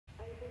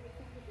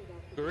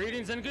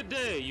Greetings and good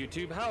day,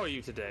 YouTube. How are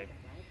you today?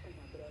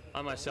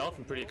 I myself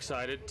am pretty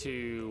excited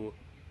to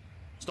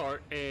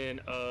start in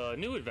a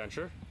new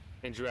adventure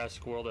in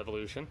Jurassic World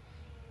Evolution.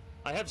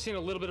 I have seen a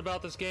little bit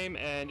about this game,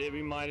 and it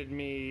reminded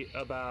me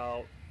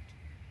about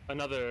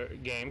another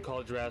game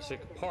called Jurassic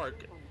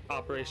Park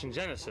Operation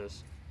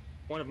Genesis.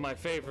 One of my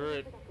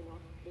favorite,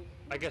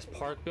 I guess,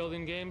 park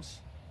building games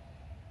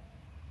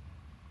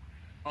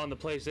on the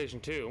PlayStation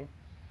 2.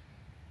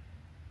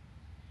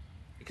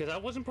 Because I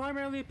wasn't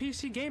primarily a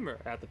PC gamer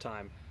at the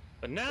time.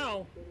 But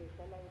now,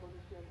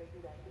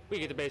 we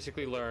get to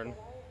basically learn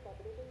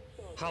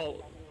how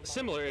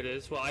similar it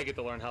is. Well, I get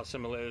to learn how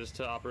similar it is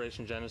to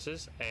Operation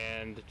Genesis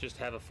and just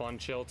have a fun,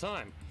 chill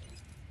time.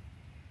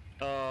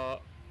 That's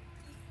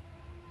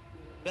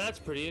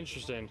pretty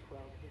interesting.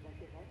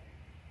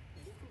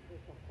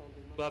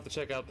 We'll have to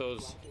check out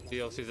those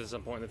DLCs at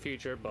some point in the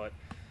future, but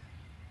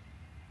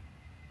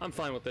I'm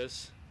fine with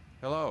this.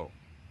 Hello.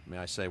 May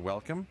I say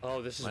welcome?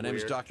 Oh, this is My weird.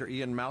 name is Dr.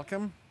 Ian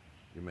Malcolm.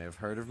 You may have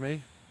heard of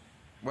me.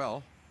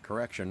 Well,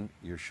 correction,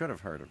 you should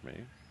have heard of me,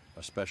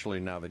 especially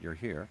now that you're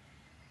here.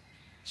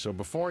 So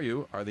before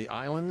you are the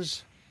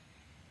islands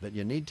that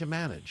you need to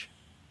manage,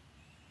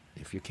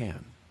 if you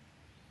can.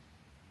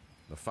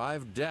 The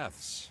 5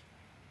 deaths.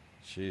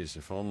 Jeez,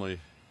 if only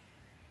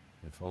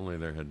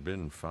there had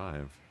been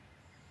 5.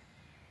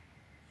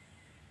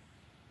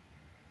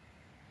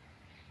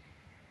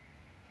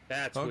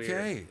 That's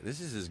okay, weird.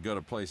 this is as good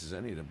a place as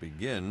any to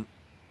begin.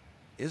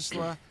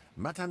 Isla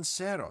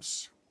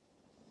Matanceros.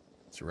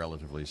 It's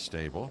relatively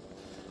stable.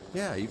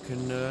 Yeah, you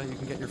can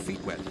get your feet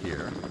wet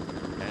here,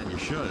 and you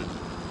should.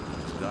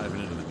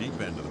 Diving into the deep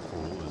end of the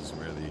pool is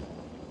where the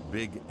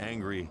big,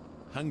 angry,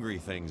 hungry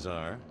things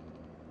are.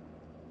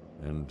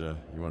 And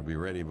you want to be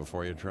ready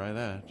before you try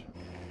that.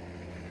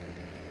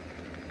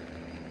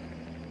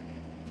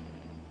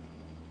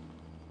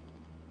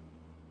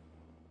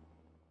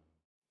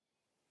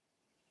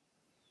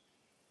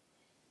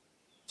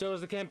 So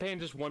is the campaign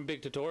just one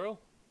big tutorial?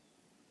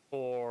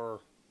 Or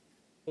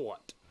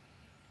what?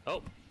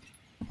 Oh.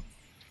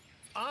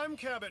 I'm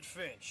Cabot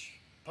Finch,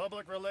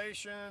 Public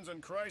Relations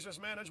and Crisis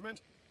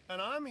Management,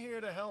 and I'm here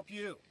to help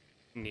you.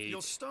 Neat.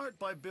 You'll start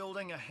by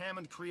building a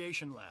Hammond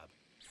Creation Lab.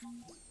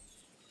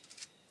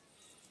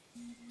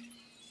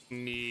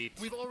 Neat.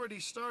 We've already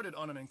started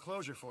on an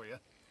enclosure for you.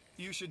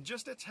 You should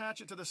just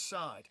attach it to the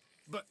side.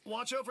 But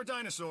watch out for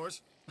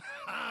dinosaurs.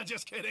 Ah,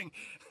 just kidding.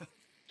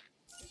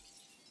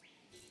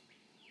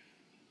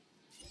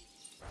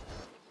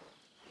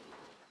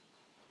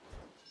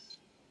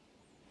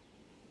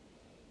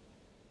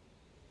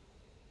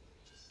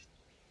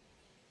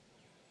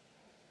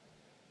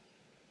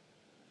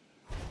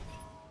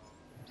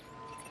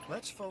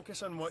 Let's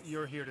focus on what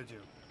you're here to do,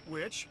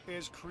 which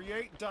is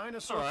create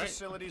dinosaur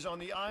facilities on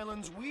the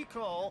islands we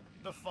call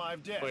the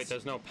 5 Deaths. Wait,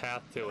 there's no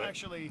path to it.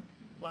 Actually,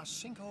 Las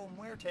Cinco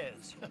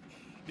Muertes,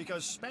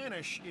 because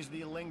Spanish is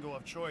the lingo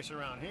of choice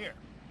around here.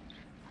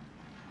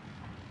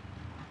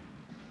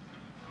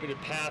 We need a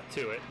path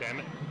to it, damn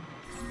it.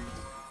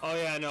 Oh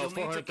yeah, no,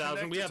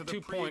 400,000. We have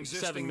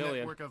 2.7 million.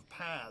 Network of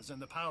paths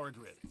and the power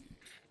grid.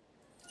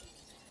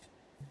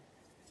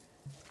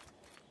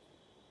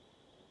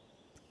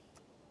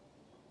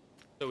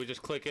 So we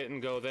just click it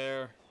and go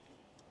there.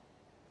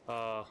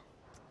 I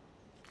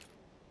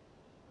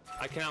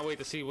cannot wait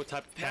to see what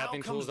type of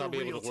pathing tools I'll be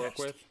able to work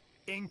with.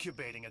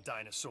 Incubating a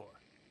dinosaur.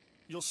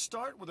 You'll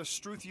start with a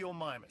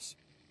Struthiomimus.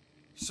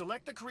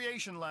 Select the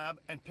creation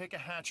lab and pick a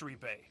hatchery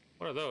bay.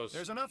 What are those?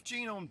 There's enough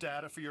genome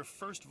data for your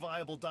first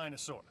viable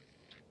dinosaur.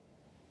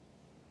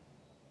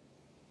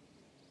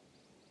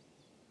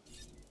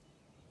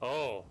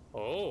 Oh.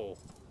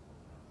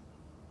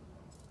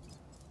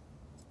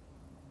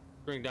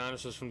 Bring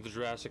dinosaurs from the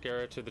Jurassic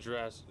era to the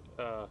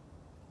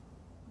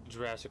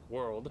Jurassic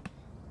world.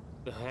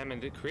 The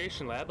Hammond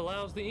Creation Lab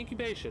allows the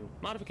incubation,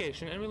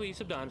 modification, and release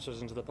of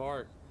dinosaurs into the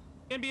park.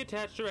 Can be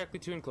attached directly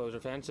to enclosure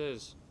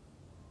fences.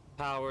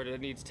 Powered,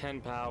 it needs 10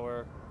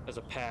 power as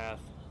a path.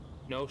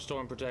 No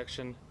storm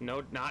protection,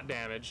 not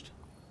damaged.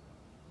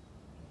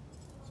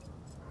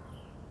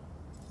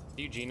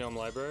 New genome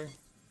library.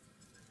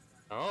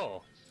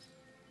 Oh.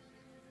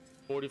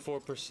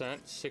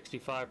 44%,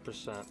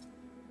 65%.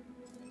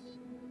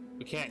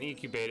 We can't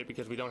incubate it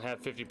because we don't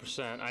have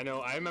 50%.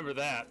 I remember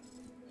that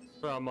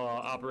from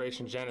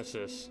Operation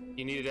Genesis.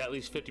 You needed at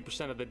least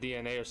 50% of the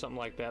DNA or something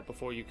like that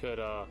before you could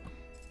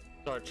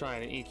start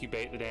trying to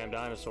incubate the damn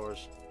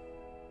dinosaurs.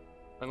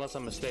 Unless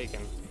I'm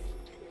mistaken.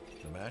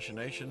 The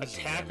machinations,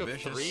 Attack of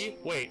ambitious, 3?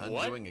 Wait,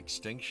 what? undoing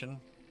extinction,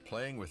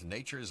 playing with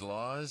nature's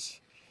laws.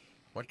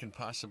 What can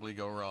possibly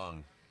go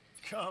wrong?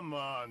 Come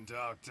on,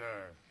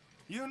 Doctor.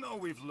 You know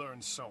we've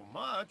learned so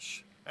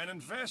much and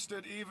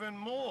invested even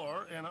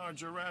more in our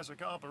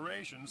Jurassic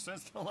operations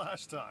since the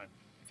last time.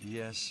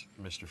 Yes,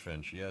 Mr.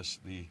 Finch, yes,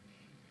 the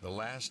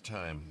last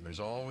time. There's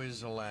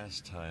always a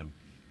last time.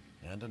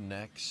 And a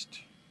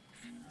next.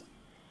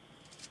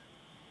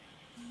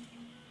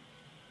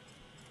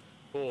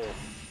 Cool.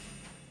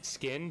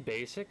 Skin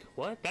basic?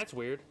 What? That's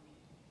weird.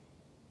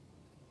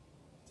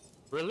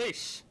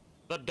 Release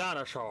the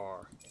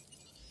dinosaur.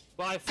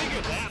 Well, I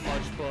figured that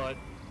much, but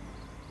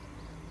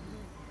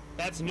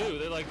that's new.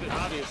 They're like,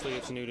 obviously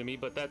it's new to me,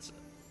 but that's...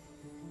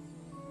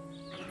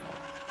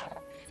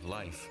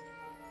 Life,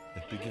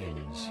 it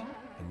begins.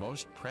 The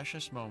most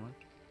precious moment,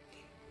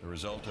 the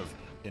result of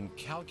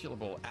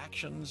incalculable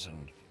actions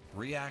and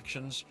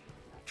reactions,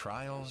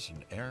 trials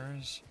and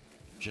errors,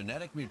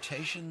 genetic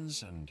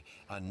mutations and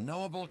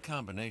unknowable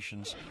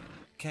combinations,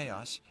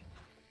 chaos,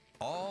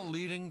 all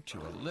leading to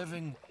a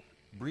living,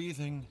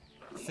 breathing,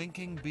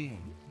 thinking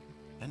being,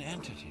 an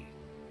entity,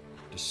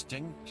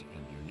 distinct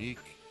and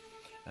unique,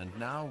 and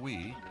now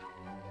we,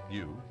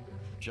 you,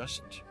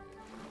 just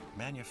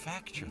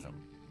manufacture them.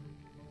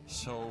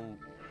 So,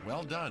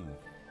 well done,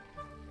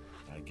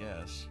 I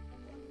guess.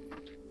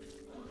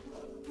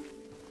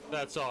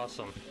 That's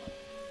awesome.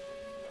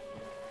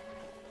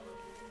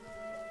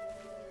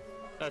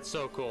 That's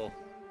so cool.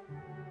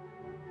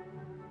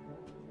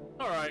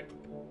 Alright.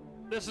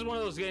 This is one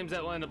of those games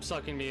that will end up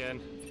sucking me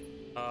in.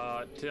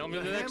 Tell me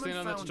the next thing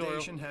on the tutorial. The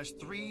Foundation has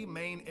 3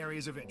 main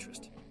areas of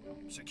interest: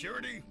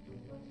 security,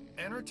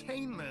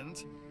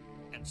 entertainment,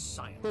 and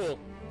science. Cool.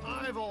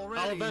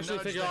 I'll eventually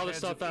figure all this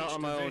stuff out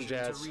on my own,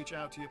 Jazz. To reach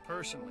out to you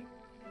personally.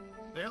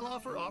 They'll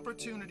offer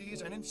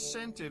opportunities and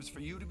incentives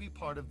for you to be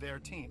part of their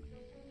team.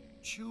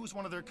 Choose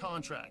one of their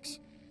contracts.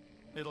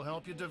 It'll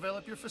help you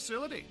develop your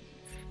facility.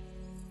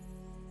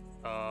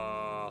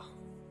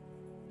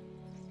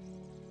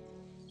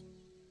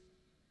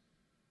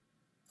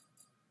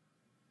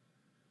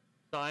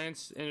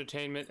 Science,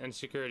 entertainment, and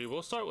security.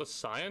 We'll start with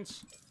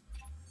science.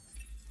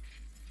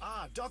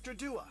 Ah, Dr.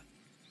 Dua.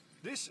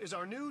 This is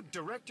our new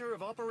Director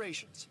of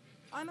Operations.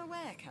 I'm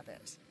aware,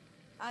 Cabot.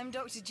 I'm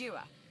Dr.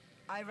 Dua.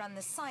 I run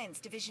the science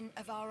division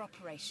of our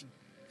operation.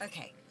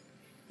 Okay,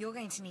 you're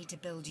going to need to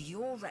build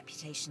your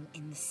reputation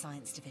in the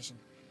science division.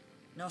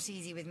 Not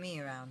easy with me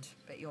around,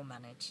 but you'll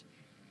manage.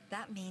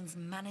 That means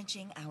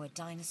managing our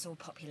dinosaur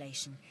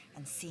population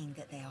and seeing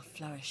that they are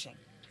flourishing.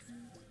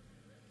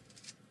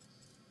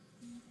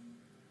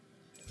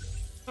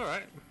 All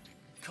right.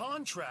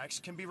 Contracts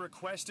can be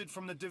requested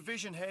from the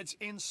division heads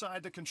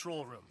inside the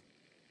control room.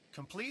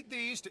 Complete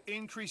these to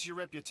increase your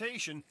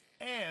reputation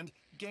and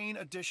gain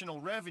additional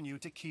revenue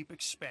to keep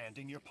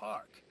expanding your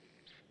park.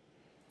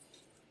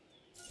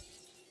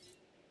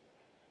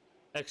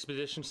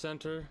 Expedition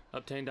Center.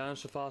 Obtain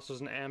dinosaur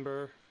fossils in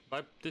amber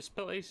by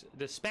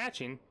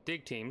dispatching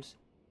dig teams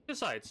to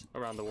sites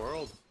around the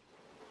world.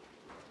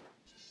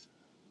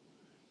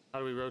 How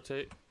do we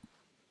rotate?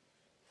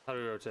 How do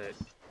we rotate?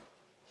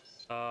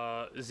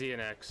 Z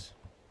and X.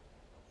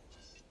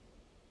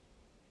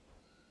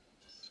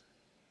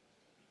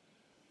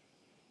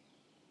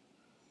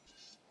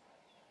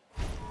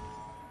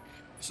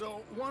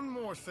 So, one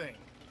more thing.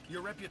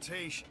 Your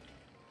reputation.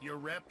 Your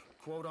rep,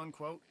 quote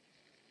unquote.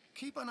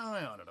 Keep an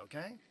eye on it,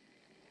 okay?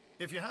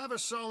 If you have a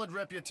solid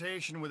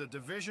reputation with a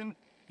division,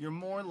 you're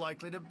more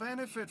likely to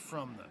benefit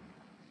from them.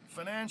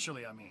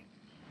 Financially, I mean.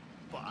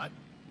 But,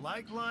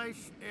 like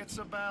life, it's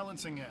a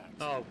balancing act.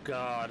 Oh,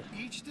 God.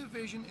 Each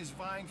division is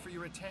vying for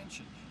your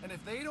attention, and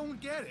if they don't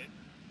get it,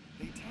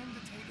 they tend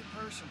to take it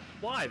personally.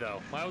 Why,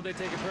 though? Why would they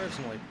take it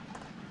personally?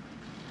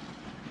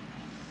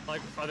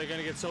 Like, are they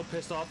gonna get so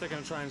pissed off they're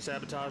gonna try and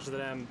sabotage the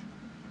damn,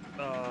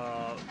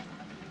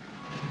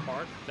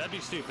 park? That'd be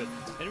stupid.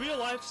 In real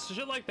life,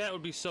 shit like that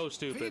would be so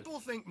stupid. People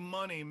think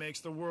money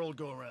makes the world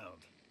go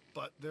round,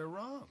 but they're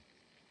wrong.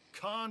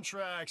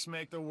 Contracts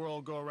make the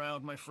world go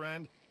round, my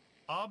friend.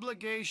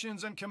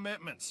 Obligations and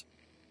commitments.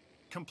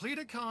 Complete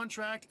a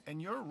contract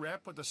and your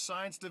rep with the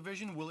science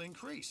division will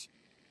increase.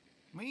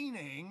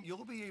 Meaning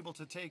you'll be able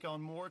to take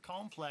on more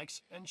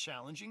complex and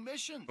challenging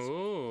missions.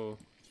 Ooh.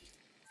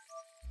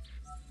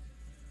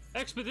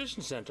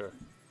 Expedition Center.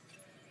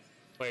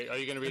 Wait, are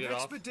you gonna read it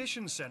off? An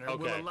Expedition Center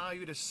Okay. will allow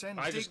you to send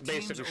I dig just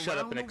basically teams shut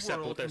up around and the accept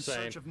what world they're in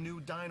saying. search of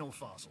new dino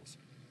fossils.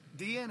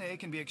 DNA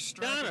can be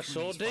extracted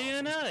Dinosaur from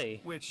these fossils,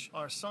 DNA. which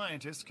our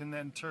scientists can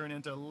then turn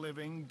into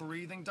living,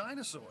 breathing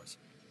dinosaurs.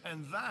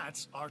 And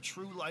that's our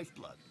true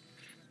lifeblood.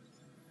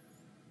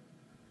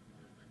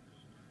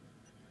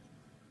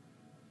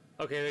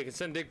 Okay, they can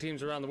send dig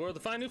teams around the world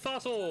to find new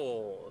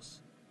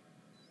fossils.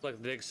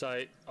 Like the dig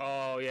site.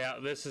 Oh yeah,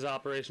 this is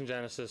Operation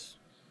Genesis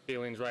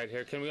feelings right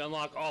here. Can we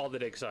unlock all the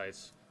dig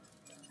sites?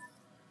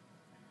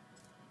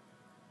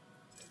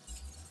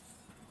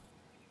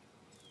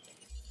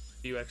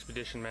 View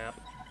expedition map.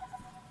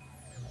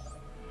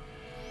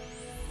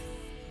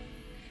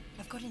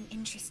 I've got an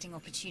interesting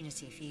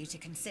opportunity for you to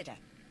consider.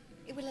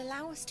 It will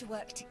allow us to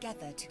work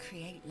together to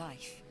create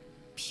life.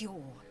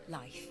 Pure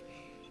life.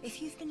 If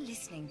you've been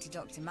listening to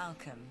Dr.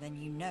 Malcolm, then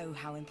you know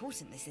how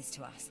important this is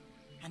to us.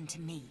 And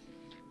to me.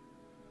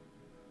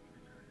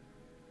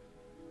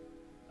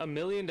 $1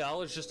 million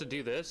just to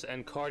do this,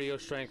 and cardio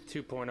strength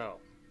 2.0.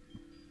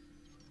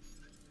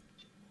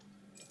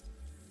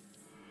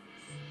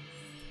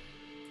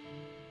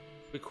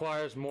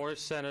 Requires more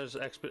centers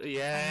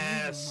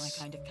Yes! I'm my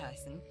kind of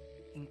person.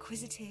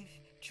 Inquisitive,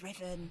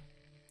 driven,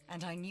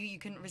 and I knew you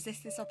couldn't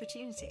resist this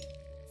opportunity.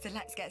 So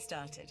let's get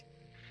started.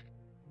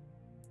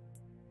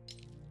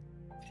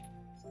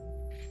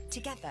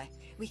 Together,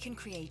 we can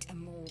create a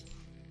more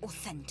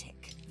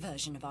authentic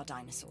version of our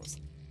dinosaurs.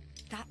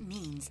 That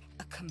means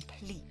a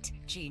complete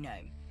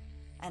genome.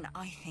 And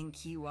I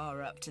think you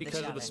are up to the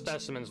challenge. Because of the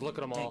specimens, look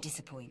at them all. Don't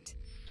disappoint.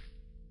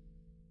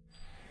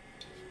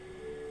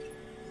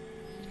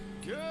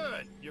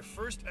 Good. Your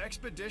first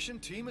expedition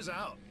team is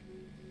out.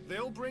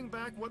 They'll bring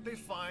back what they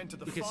find to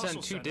the We could fossil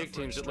send two center dig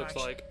for teams, it looks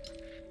extraction. like.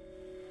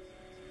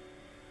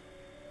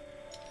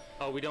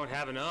 Oh, we don't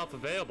have enough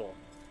available.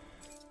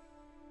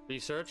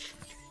 Research.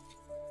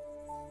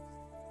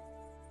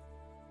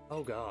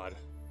 Oh, God.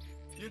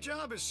 Your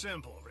job is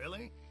simple,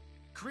 really.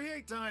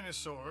 Create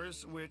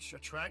dinosaurs which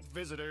attract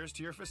visitors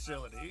to your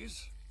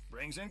facilities,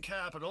 brings in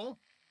capital,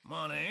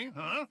 money,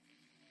 huh?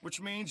 Which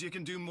means you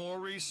can do more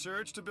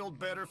research to build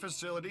better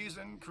facilities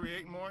and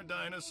create more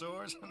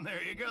dinosaurs, and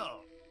there you go.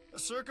 A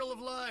circle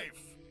of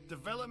life,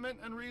 development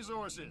and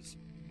resources,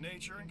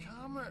 nature and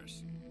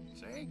commerce.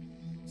 See?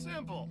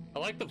 Simple. I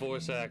like the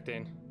voice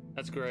acting.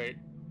 That's great.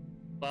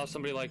 Allow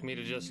somebody like me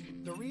to just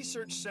The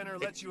research center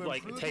lets you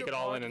like, improve take your it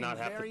all in park and not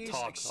have to various talk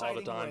all the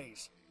exciting time.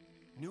 ways.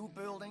 New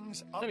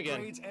buildings, Then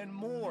again- upgrades, and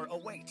more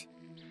await.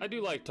 I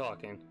do like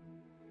talking.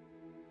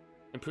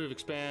 Improve,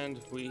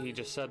 expand. He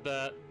just said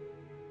that.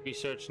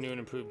 Research new and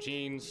improved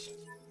genes.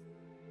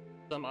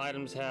 Some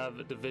items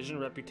have division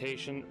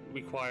reputation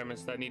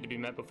requirements that need to be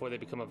met before they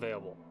become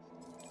available.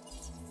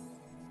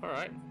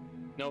 Alright.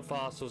 No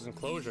fossils and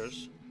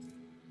closures.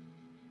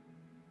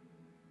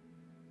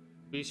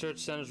 Research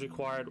centers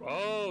required.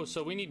 Oh,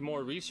 so we need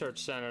more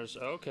research centers.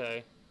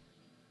 Okay.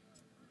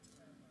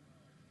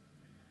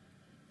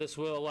 This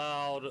will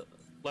allow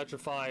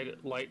electrified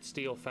light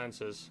steel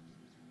fences.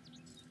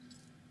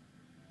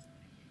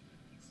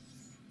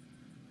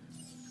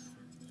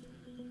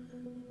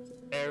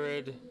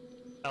 Arid,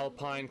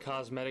 alpine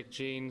cosmetic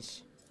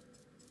genes.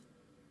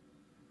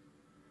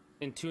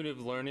 Intuitive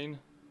learning,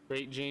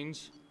 trait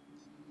genes.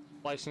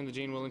 Splicing the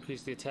gene will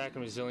increase the attack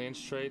and resilience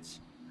traits.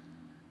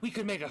 We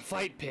could make a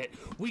fight pit.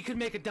 We could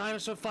make a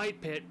dinosaur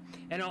fight pit,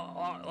 and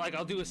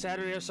I'll do a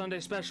Saturday or Sunday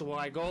special where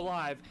I go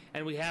live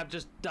and we have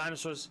just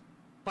dinosaurs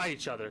fight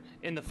each other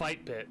in the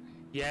fight pit.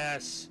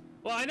 Yes.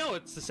 Well, I know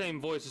it's the same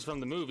voices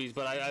from the movies,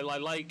 but I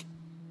like.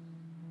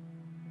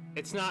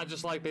 It's not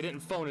just like they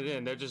didn't phone it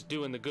in. They're just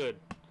doing the good.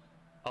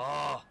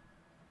 Ah.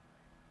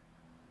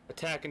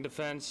 Attack and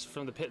defense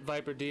from the pit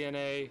viper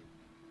DNA.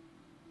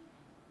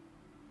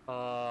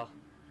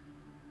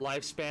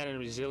 Lifespan and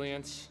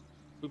resilience.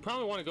 We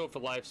probably want to go for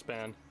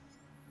lifespan.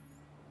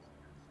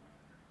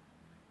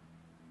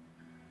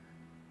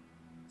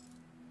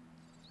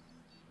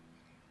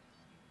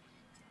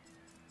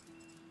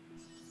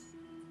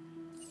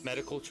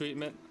 Medical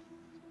treatment.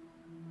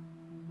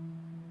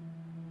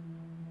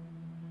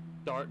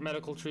 Dart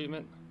medical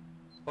treatment.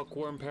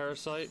 Hookworm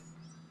parasite.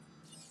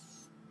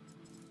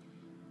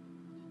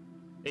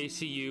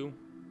 ACU.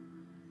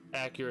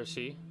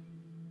 Accuracy.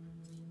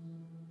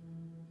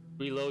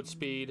 Reload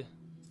speed.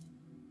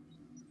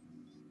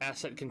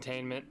 Asset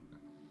containment.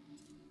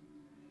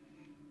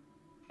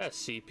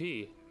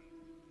 SCP.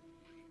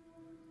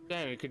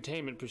 Standard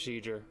containment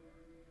procedure.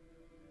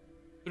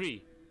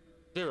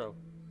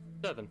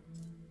 307.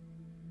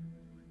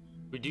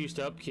 Reduced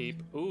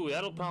upkeep. Ooh,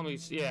 that'll probably,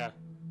 yeah.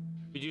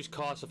 Reduce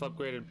cost of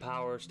upgraded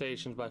power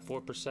stations by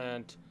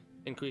 4%.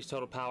 Increase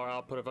total power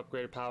output of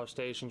upgraded power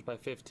stations by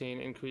 15.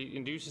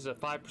 Induces a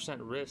 5%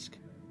 risk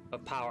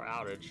of power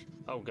outage.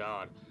 Oh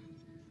god.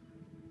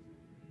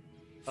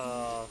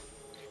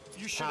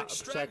 You should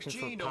extract protection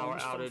from power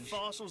genomes from outage.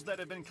 fossils that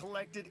have been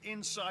collected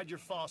inside your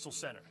fossil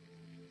center.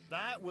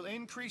 That will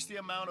increase the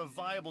amount of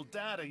viable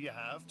data you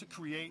have to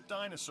create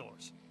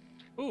dinosaurs.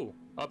 Ooh,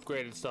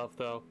 upgraded stuff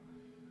though.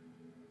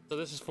 So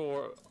this is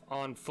for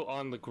on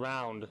the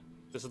ground.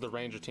 This is the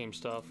ranger team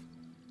stuff.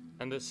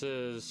 And this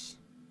is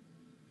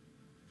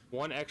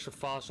one extra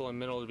fossil and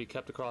mineral to be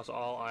kept across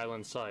all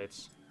island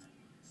sites.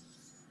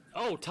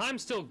 Oh,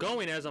 time's still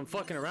going as I'm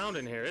fucking around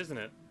in here, isn't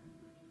it?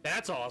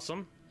 That's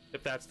awesome,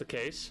 if that's the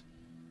case.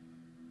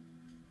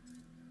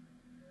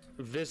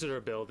 Visitor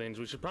buildings,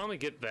 we should probably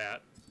get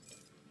that.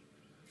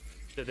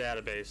 The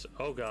database.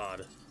 Oh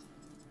god.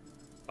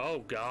 Oh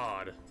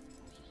god.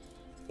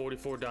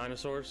 44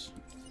 dinosaurs.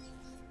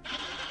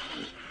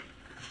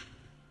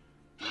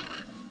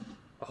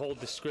 A whole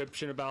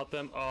description about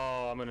them.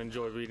 Oh, I'm gonna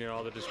enjoy reading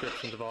all the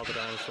descriptions of all the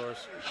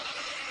dinosaurs.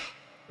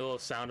 The little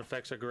sound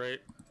effects are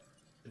great.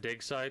 The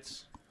dig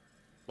sites.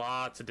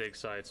 Lots of dig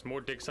sites.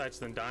 More dig sites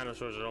than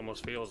dinosaurs, it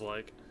almost feels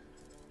like.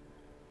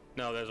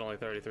 No, there's only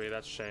 33.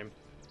 That's a shame.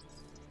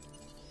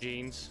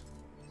 Genes.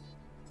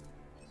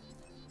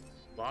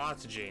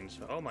 Lots of genes.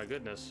 Oh my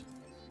goodness.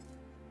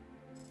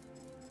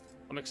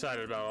 I'm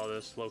excited about all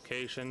this.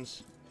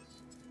 Locations.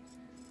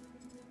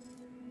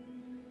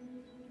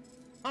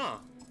 Huh.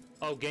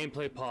 Oh,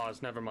 gameplay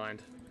pause. Never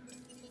mind.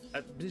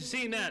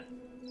 Seen that.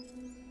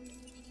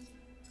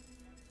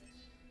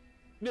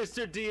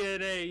 Mr.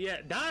 DNA. Yeah,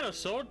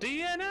 dinosaur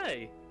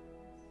DNA.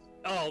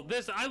 Oh,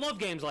 I love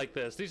games like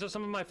this. These are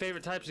some of my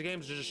favorite types of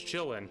games to just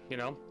chill in, you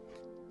know?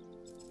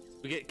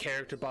 We get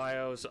character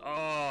bios.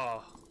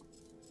 Oh.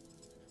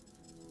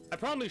 I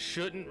probably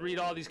shouldn't read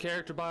all these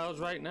character bios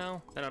right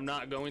now, and I'm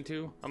not going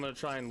to. I'm going to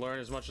try and learn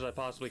as much as I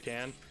possibly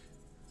can.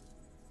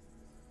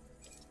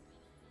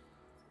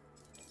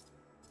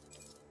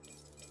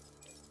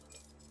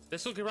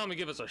 This will probably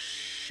give us a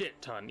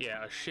shit ton.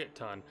 Yeah, a shit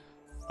ton.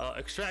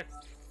 Extract.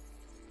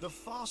 The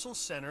Fossil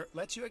Center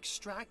lets you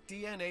extract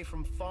DNA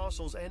from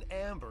fossils and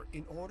amber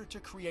in order to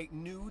create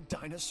new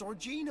dinosaur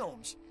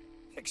genomes.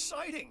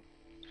 Exciting!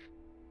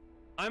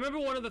 I remember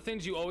one of the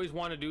things you always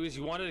want to do is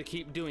you wanted to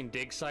keep doing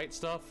dig site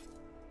stuff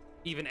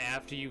even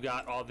after you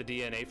got all the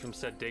DNA from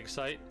said dig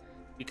site,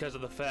 because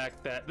of the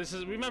fact that this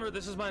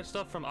is my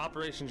stuff from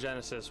Operation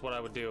Genesis, what I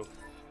would do.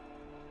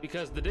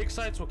 Because the dig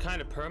sites were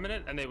kind of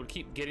permanent and they would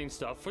keep getting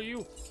stuff for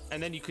you,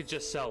 and then you could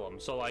just sell them.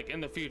 So like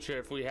in the future,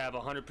 if we have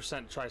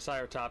 100%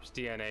 Triceratops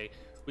DNA,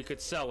 we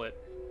could sell it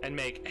and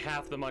make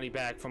half the money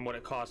back from what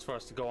it costs for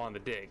us to go on the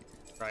dig,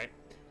 right?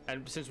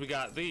 And since we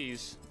got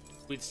these,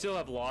 we'd still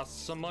have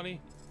lost some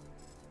money,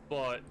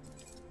 but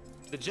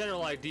the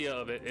general idea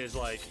of it is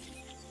like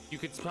you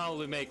could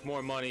probably make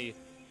more money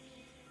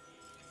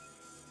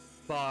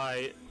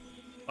by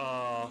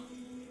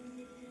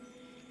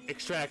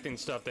extracting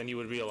stuff than you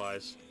would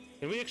realize.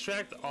 Can we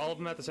extract all of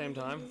them at the same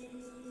time?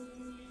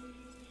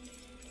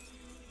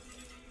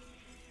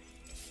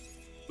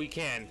 We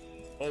can.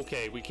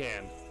 Okay, we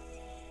can.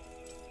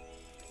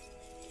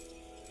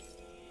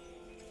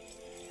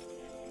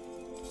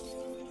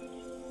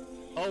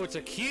 Oh, it's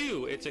a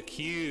queue. It's a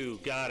queue.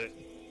 Got it.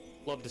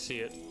 Love to see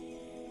it.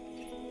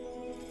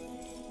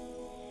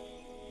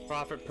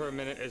 Profit per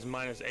minute is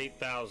minus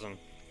 8,000.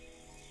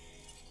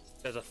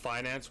 There's a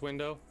finance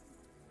window.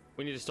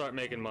 We need to start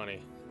making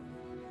money.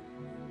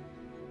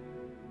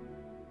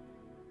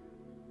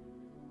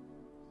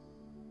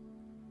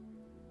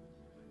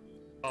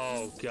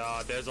 Oh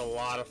god, there's a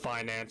lot of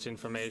finance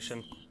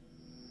information.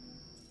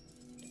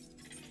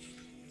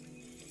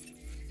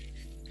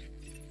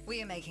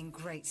 We are making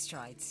great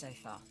strides so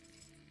far.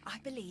 I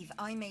believe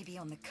I may be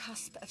on the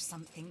cusp of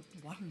something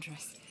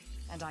wondrous,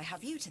 and I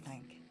have you to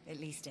thank, at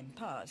least in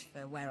part,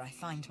 for where I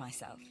find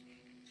myself.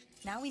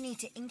 Now we need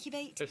to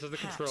incubate, this is the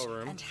hatch, control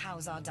room, and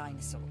house our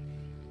dinosaur.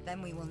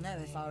 Then we will know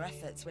if our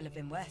efforts will have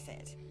been worth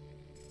it.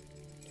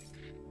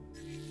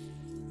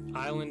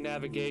 Island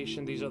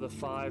navigation, these are the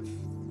 5.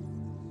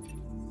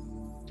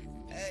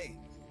 Hey,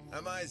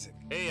 I'm Isaac.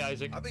 Hey,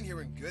 Isaac. I've been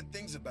hearing good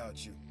things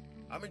about you.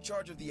 I'm in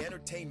charge of the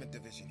entertainment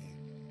division here.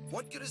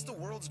 What good is the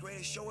world's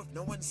greatest show if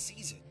no one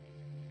sees it?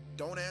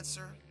 Don't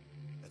answer.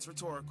 That's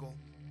rhetorical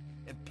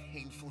and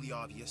painfully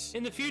obvious.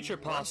 In the future,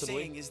 possibly. What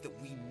I'm saying is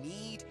that we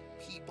need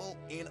people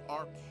in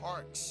our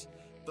parks.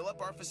 Fill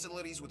up our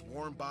facilities with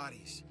warm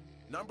bodies.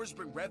 Numbers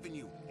bring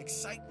revenue,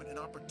 excitement, and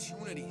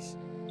opportunities.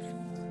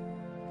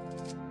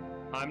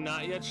 I'm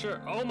not yet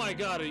sure. Oh my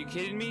god, are you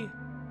kidding me?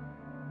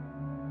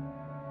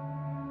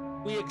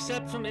 We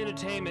accept from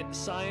entertainment,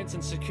 science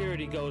and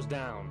security goes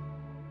down.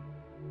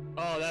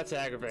 Oh, that's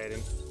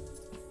aggravating.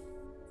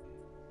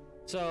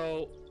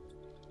 So,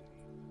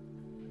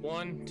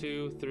 1,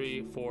 2,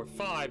 3, 4,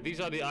 5. These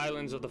are the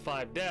islands of the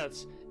 5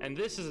 deaths, and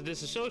this is a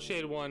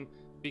disassociated one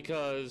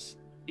because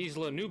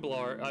Isla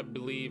Nublar, I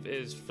believe,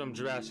 is from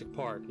Jurassic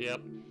Park.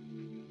 Yep.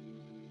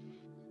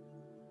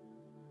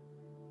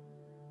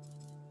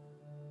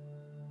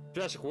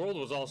 Jurassic World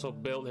was also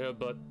built here,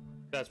 but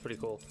that's pretty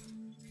cool.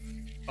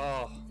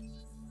 Oh.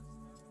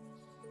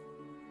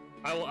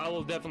 I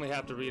will definitely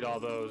have to read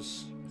all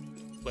those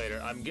later.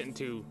 I'm getting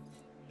too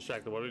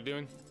distracted. What are we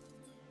doing?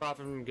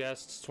 Profit from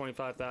guests,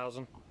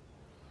 25,000.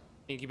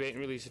 Incubate and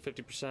release at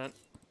 50%.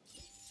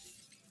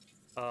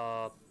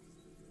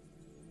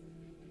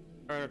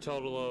 Earn a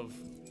total of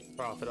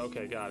profit.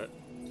 Okay, got it.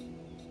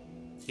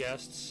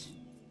 Guests.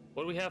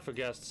 What do we have for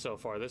guests so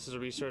far? This is a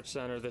research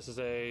center. This is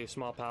a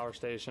small power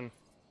station.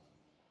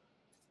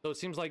 So it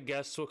seems like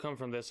guests will come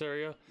from this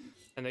area,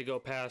 and they go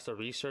past a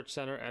research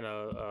center and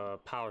a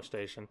power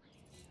station.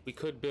 We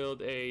could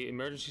build a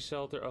emergency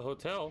shelter, a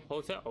hotel.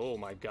 Oh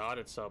my god,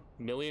 it's $1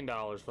 million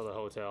for the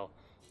hotel.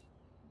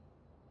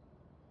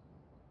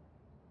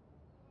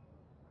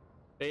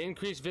 They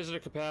increase visitor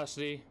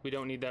capacity. We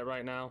don't need that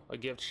right now. A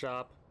gift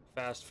shop,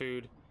 fast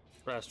food,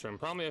 restroom.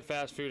 Probably a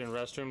fast food and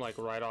restroom like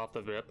right off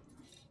the rip,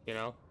 you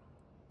know?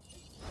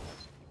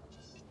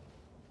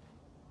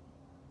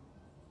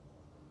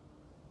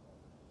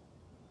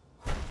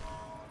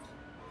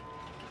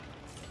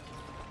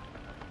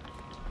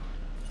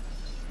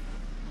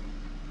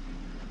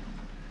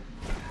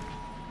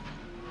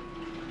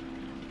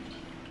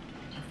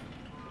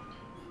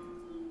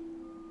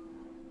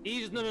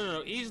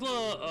 No.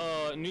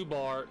 Isla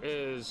Nublar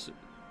is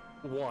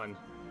 1.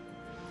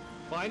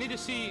 Well, I need to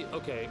see.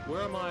 Okay,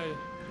 where am I?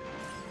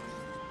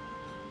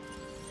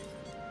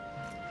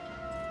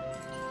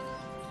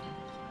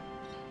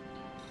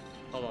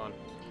 Hold on.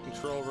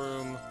 Control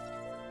room.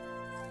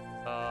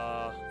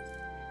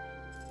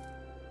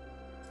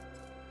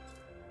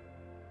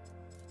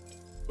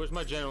 Where's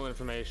my general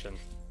information?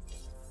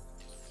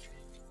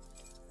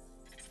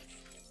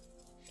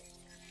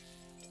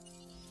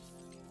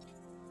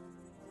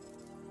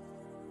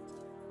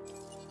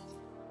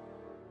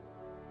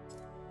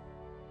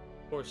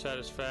 For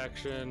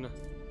satisfaction.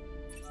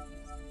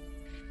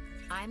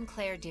 I'm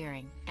Claire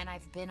Deering, and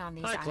I've been on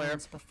these Hi, Claire.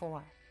 islands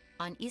before.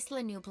 On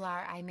Isla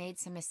Nublar, I made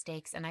some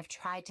mistakes, and I've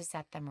tried to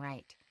set them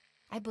right.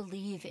 I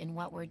believe in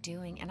what we're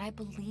doing, and I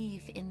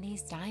believe in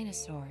these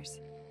dinosaurs.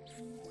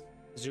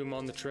 Zoom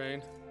on the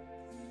train.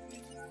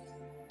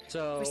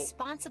 So,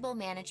 Responsible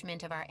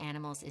management of our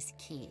animals is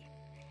key,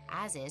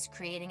 as is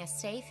creating a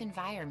safe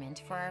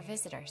environment for our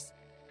visitors.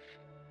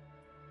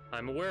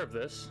 I'm aware of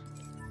this.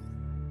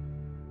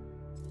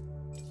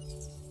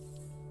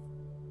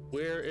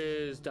 Where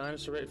is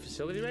dinosaur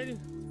facility rating?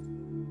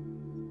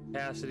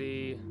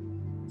 Capacity.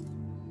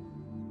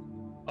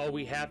 Oh,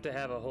 we have to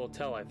have a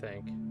hotel, I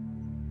think.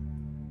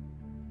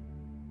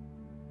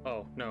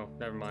 Oh, no,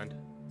 never mind.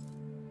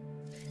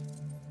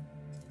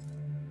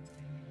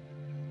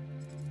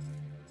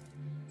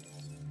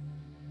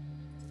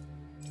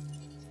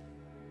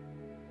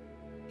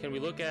 Can we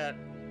look at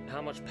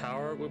how much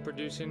power we're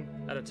producing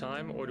at a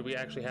time, or do we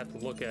actually have to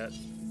look at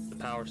the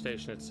power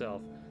station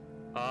itself?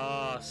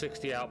 Ah,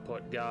 60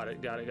 output. Got it.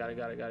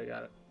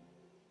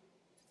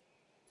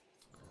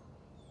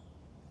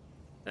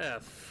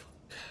 F.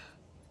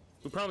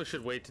 We probably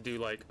should wait to do,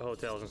 like,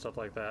 hotels and stuff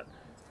like that.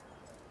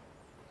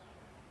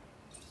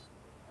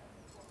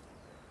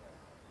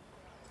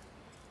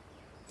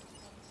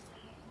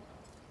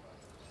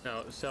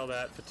 No, sell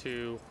that for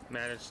 2.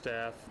 Manage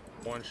staff.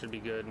 1 should be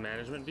good.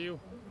 Management view.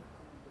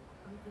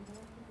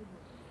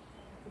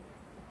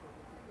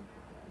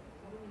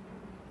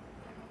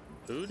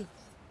 Food?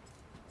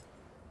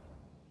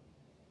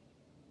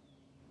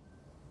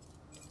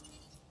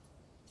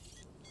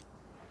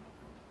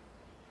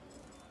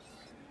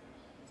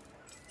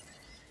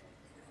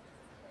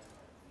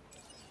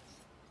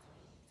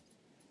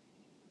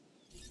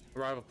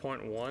 Arrival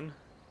point 1.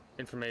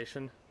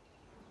 Information.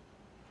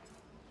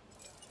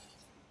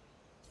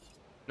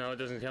 No, it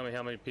doesn't tell me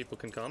how many people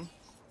can come.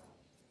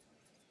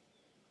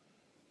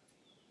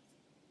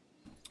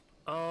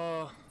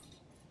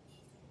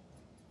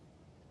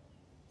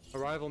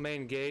 Arrival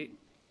main gate.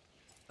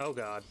 Oh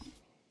god.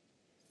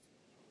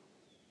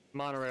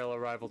 Monorail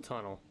arrival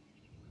tunnel.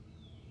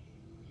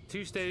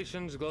 2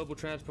 stations, global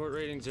transport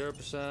rating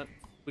 0%.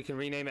 We can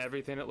rename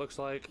everything, it looks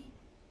like.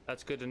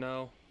 That's good to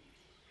know.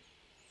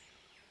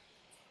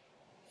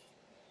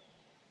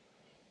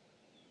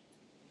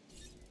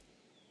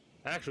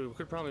 Actually, we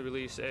could probably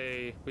release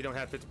a... We don't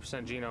have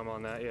 50% genome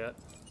on that yet.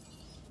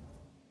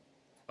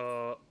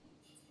 Oh,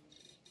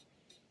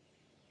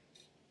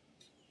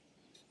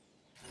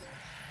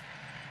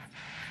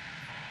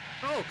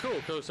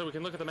 cool. So we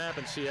can look at the map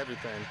and see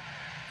everything.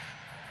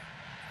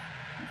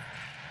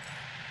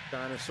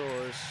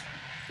 Dinosaurs,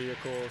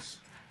 vehicles.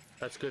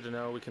 That's good to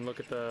know. We can look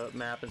at the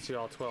map and see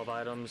all 12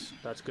 items.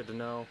 That's good to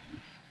know.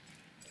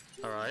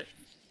 Alright.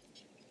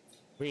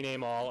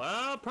 Rename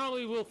all.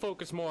 Probably we'll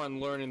focus more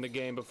on learning the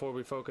game before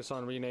we focus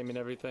on renaming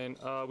everything.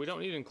 We don't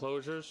need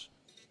enclosures.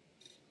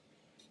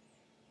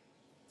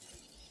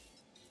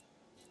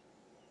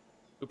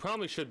 We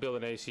probably should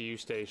build an ACU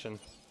station.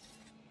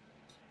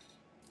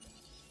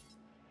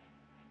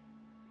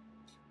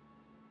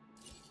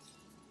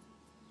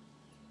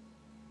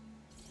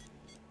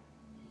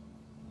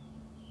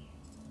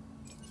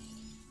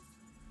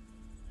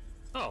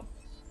 Oh.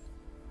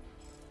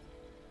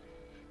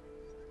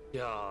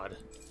 God.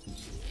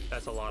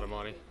 That's a lot of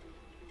money.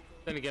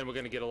 Then again, we're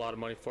gonna get a lot of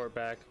money for it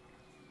back.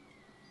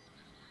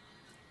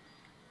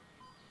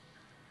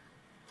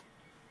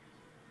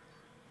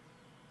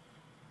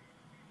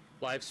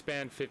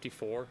 Lifespan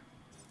 54.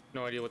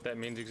 No idea what that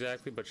means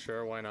exactly, but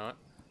sure, why not?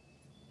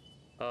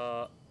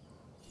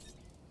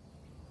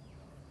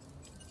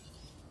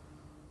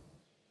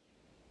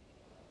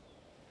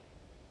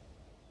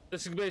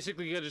 This is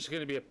basically just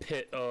gonna be a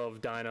pit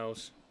of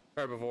dinos.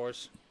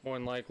 Herbivores, more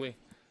than likely.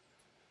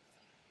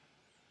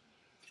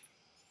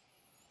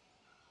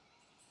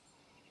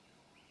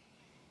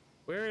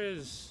 Where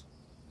is...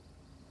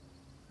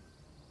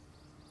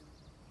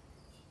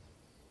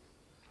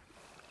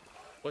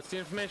 What's the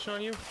information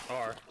on you?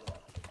 R.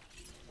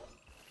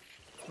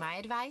 My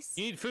advice?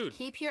 You need food.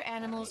 Keep your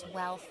animals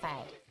well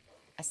fed,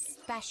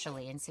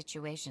 especially in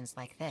situations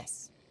like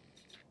this.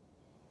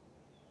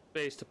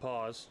 Space to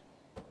pause.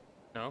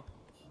 No?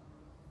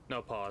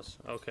 No pause.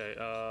 Okay,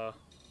 a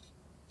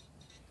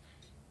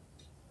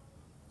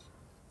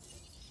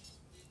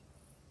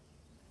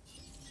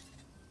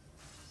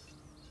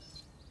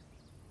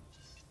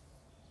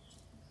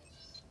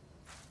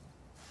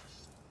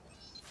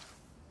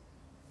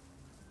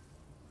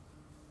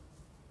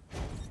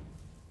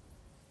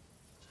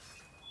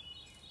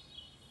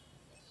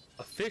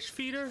fish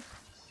feeder?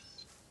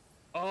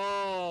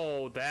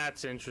 Oh,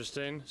 that's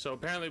interesting. So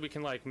apparently we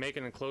can, like, make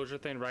an enclosure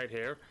thing right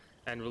here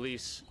and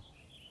release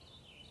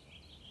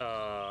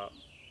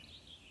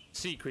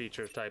sea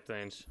creature type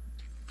things.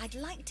 I'd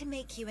like to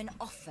make you an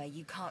offer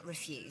you can't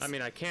refuse. I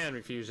mean, I can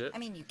refuse it. I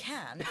mean, you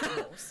can, of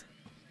course.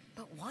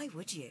 But why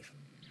would you?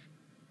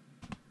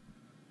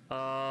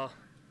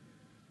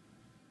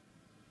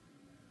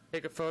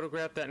 Take a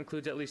photograph that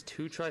includes at least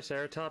 2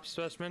 Triceratops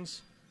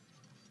specimens.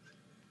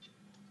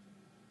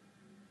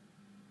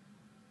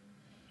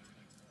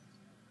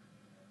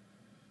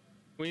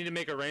 We need to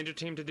make a ranger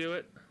team to do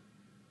it.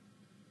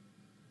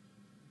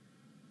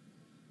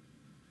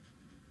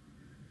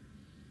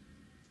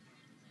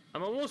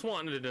 I'm almost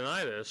wanting to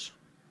deny this.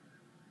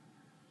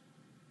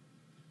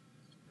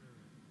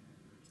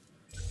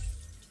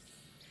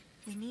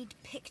 We need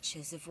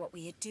pictures of what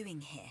we are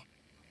doing here,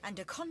 and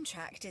a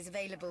contract is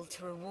available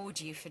to reward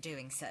you for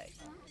doing so.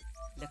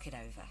 Look it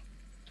over.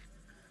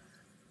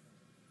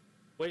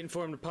 Waiting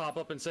for him to pop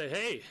up and say,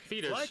 hey,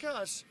 feed us. Like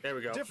us, There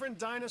we go. different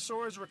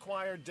dinosaurs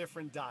require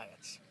different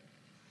diets.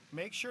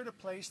 Make sure to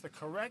place the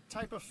correct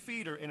type of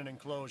feeder in an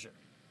enclosure.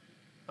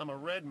 I'm a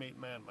red meat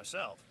man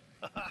myself.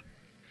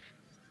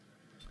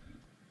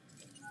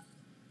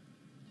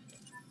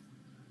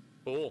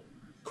 Cool.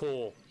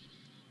 Cool.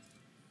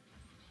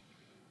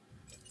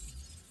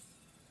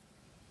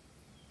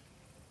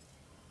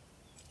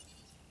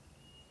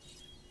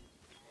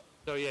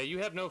 So yeah, you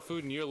have no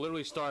food and you're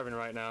literally starving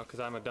right now because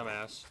I'm a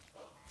dumbass.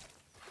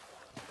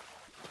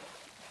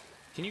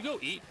 Can you go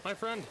eat, my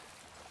friend?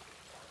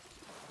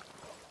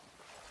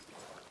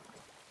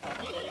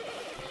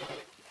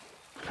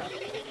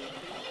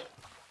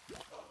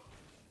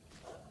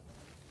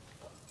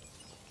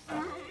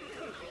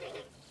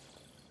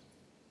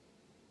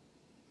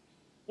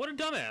 What a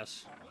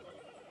dumbass.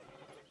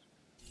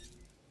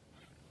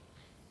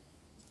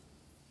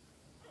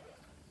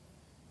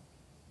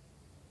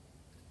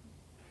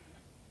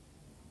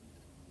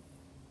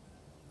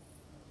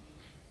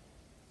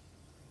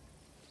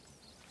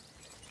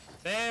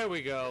 There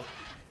we go.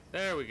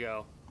 There we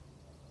go.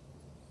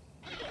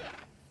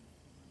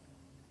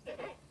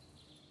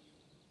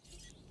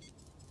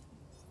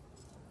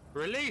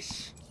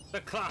 Release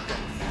the clock.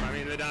 I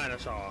mean the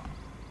dinosaur.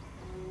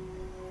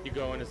 You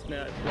go in its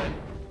net.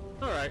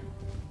 Alright.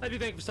 I do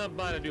thank you for stopping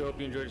by, and I do hope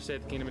you enjoyed your stay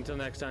at the kingdom. Until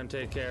next time,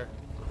 take care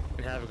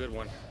and have a good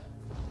one.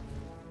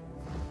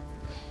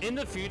 In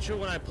the future,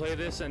 when I play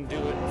this and do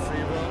it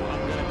free roam,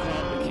 I'm gonna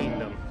call it the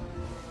kingdom.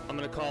 I'm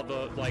gonna call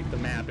the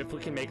map, if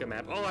we can make a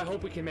map. Oh, I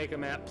hope we can make a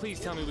map.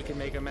 Please tell me we can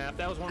make a map.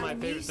 That was one of my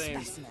favorite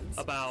things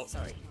about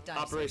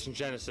Operation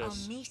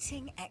Genesis. Are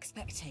meeting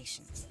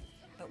expectations,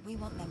 but we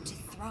want them to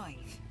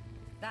thrive.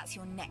 That's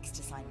your next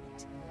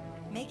assignment.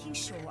 Making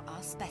sure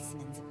our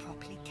specimens are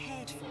properly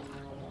cared for.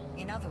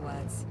 In other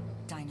words,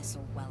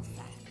 dinosaur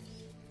welfare.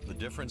 The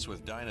difference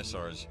with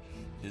dinosaurs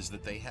is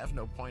that they have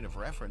no point of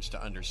reference to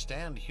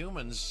understand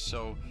humans,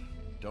 so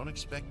don't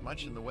expect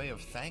much in the way of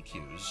thank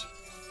yous.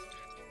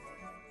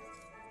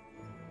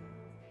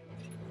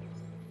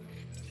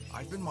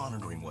 I've been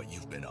monitoring what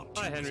you've been up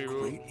to Hi, Henry with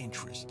Rule. great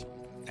interest,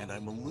 and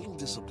I'm a little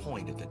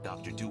disappointed that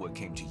Dr. Dua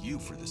came to you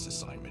for this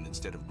assignment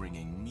instead of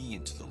bringing me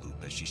into the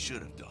loop as she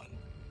should have done.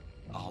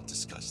 I'll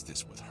discuss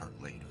this with her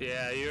later.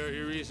 Yeah,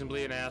 you're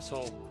reasonably an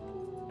asshole.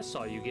 I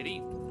saw you get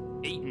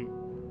eaten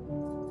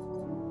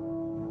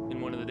in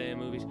one of the damn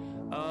movies.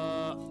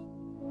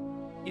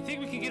 You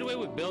think we could get away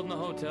with building a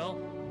hotel?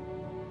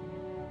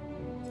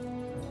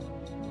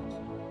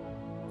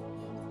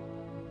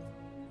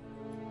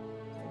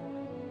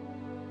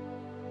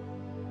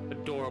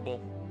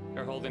 Adorable.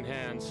 They're holding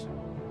hands.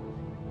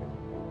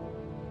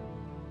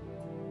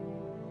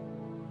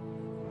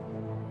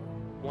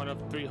 One of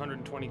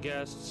 320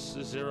 guests,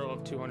 0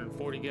 of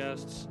 240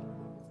 guests.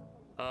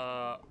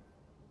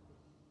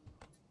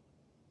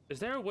 Is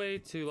there a way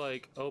to,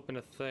 like, open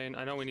a thing?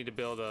 I know we need to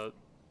build a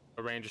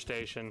ranger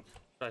station.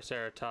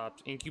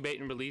 Triceratops. Incubate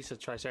and release a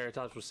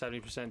Triceratops with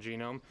 70%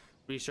 genome.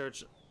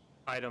 Research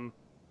item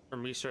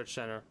from Research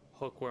Center.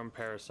 Hookworm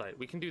parasite.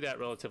 We can do that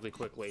relatively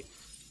quickly.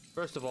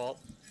 First of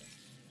all,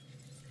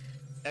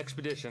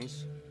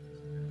 expeditions.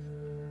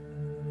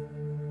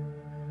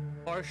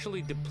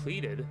 Partially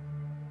depleted.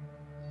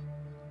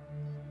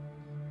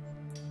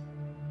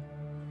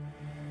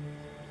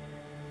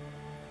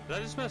 Did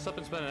I just mess up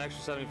and spend an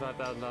extra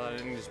 $75,000 I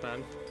didn't need to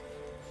spend?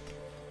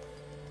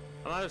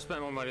 I might have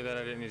spent more money than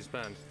I didn't need to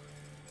spend.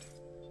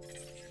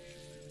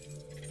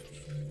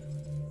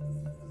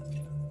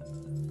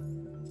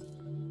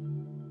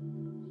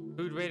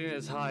 Food rating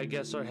is high.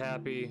 Guests are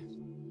happy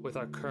with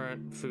our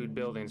current food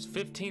buildings.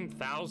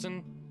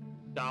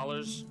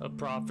 $15,000 of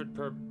profit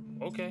per...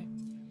 Okay.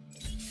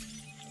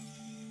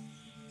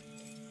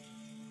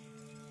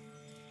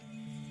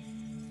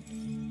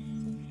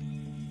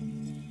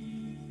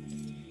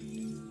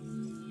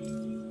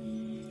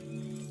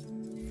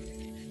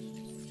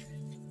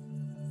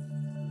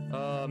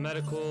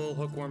 Medical,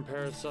 hookworm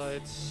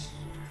parasites.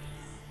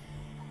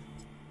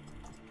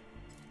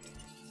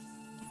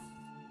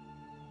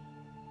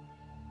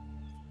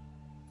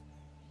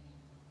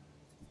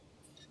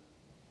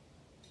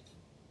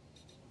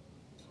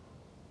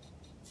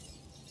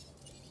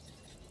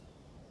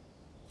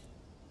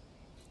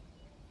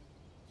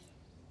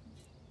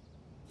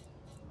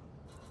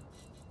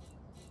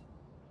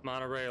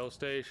 Monorail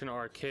station,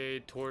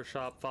 arcade, tour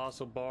shop,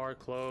 fossil bar,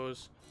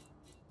 clothes.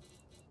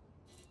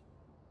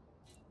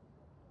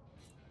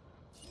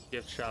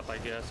 Gift shop, I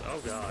guess.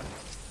 Oh god.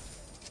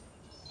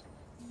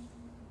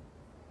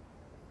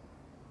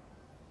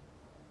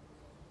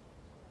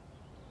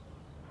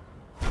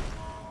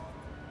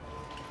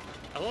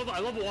 I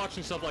love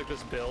watching stuff like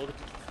this build.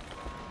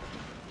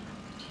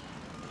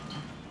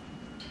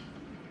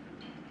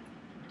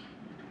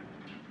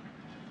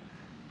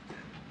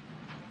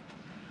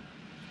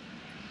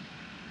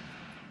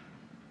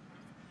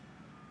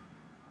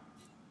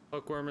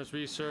 Hookworm is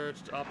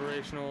researched.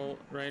 Operational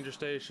ranger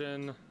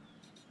station.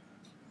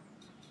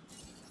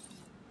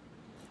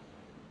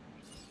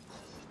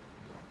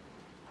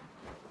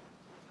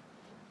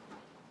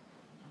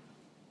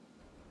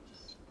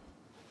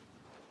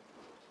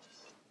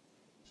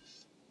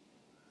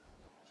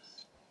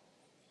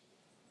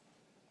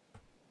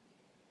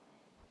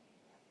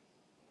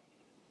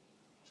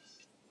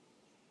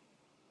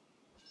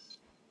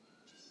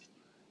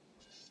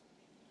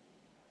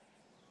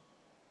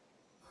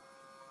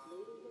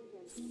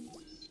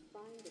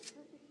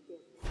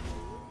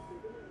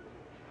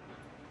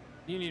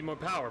 You need more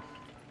power.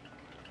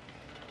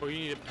 Or you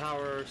need a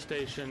power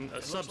station,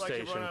 a substation. Looks like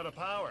you've run out of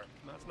power.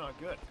 That's not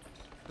good.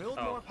 Build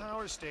more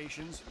power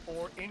stations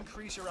or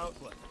increase your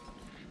output.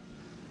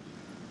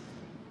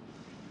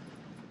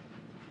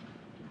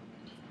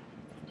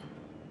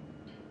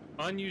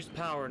 Unused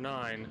power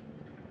 9.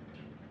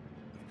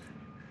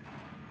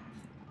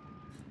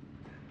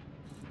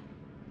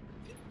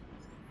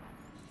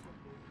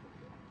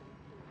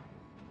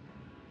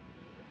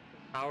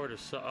 Power to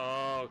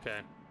oh, okay.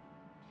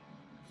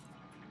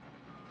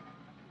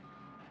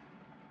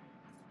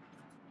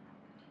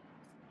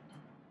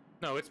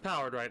 No, it's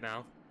powered right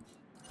now.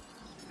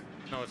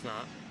 No, it's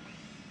not.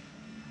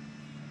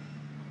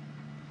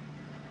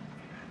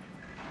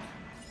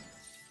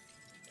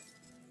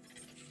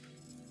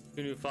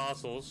 Two new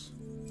fossils.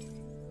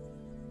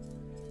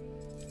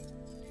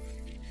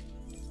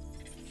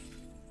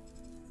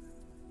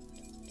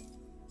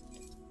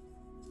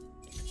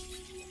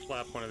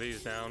 Slap one of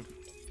these down.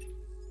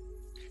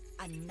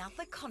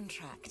 Another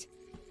contract.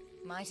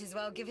 Might as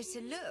well give it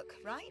a look,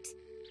 right?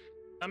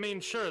 I mean,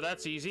 sure,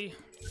 that's easy.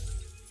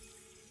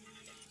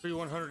 Free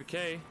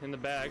 100K in the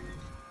bag.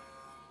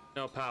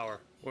 No power.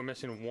 We're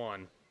missing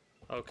 1.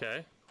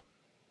 Okay.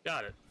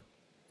 Got it.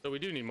 So we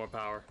do need more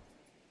power.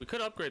 We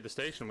could upgrade the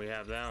station we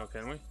have now,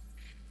 can we?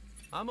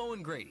 I'm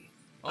Owen Grady.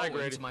 Hi, Owen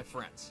Grady. to my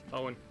friends.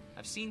 Owen.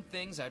 I've seen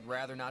things I'd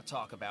rather not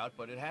talk about,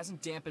 but it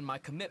hasn't dampened my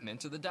commitment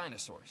to the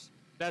dinosaurs.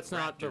 That's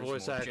not the Raptors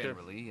voice more actor.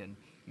 generally, and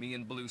me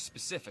and Blue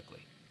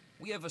specifically.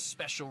 We have a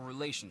special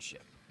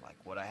relationship, like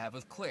what I have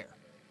with Claire.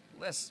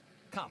 Less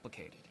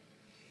complicated.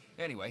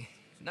 Anyway,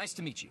 nice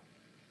to meet you.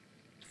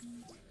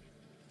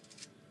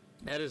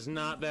 That is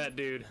not that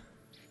dude.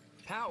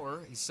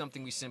 Power is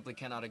something we simply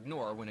cannot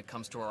ignore when it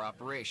comes to our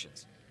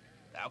operations.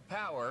 Without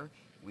power,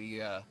 we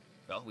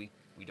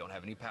don't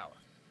have any power.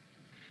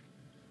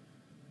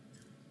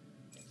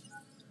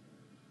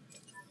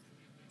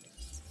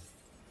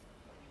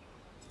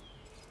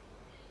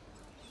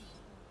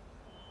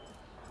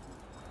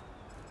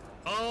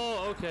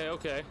 Oh, okay,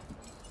 okay.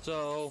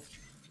 So,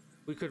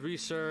 we could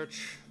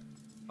research...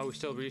 Are we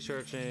still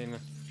researching?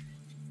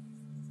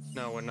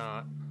 No, we're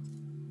not.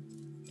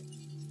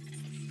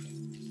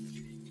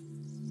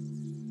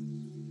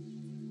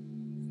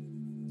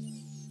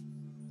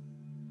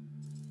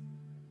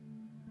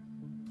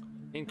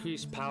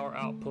 Increase power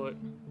output.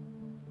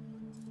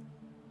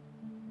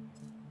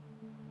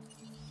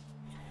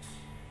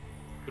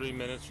 Three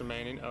minutes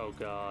remaining. Oh,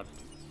 God.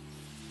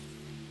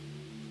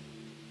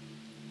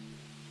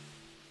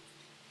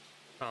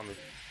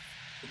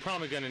 We're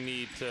probably gonna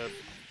need to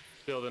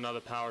build another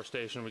power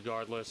station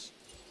regardless.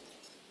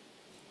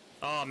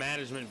 Oh,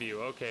 management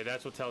view. Okay,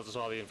 that's what tells us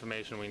all the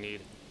information we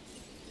need.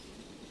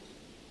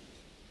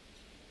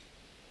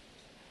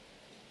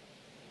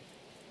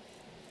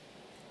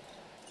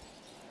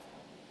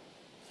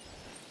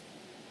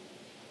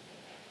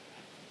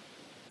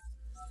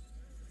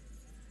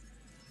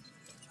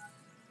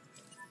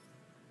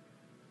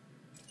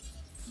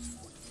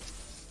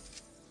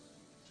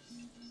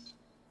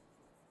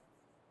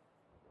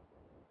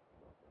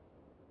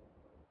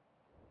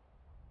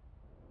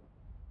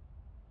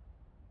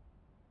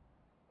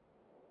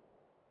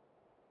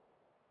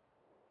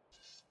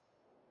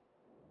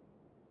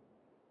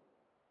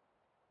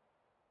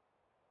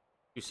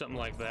 Do something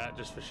like that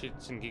just for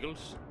shits and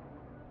giggles.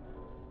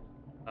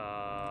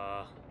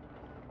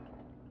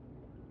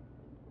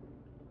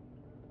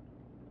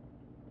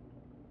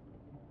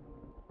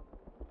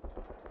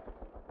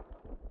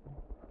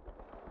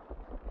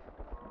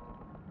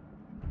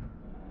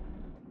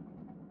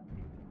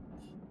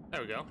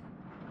 There we go.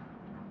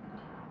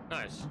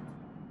 Nice.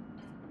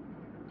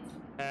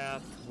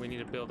 Path. We need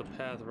to build a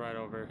path right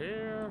over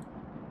here.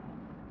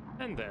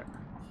 And there.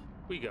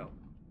 We go.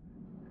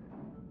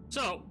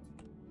 So,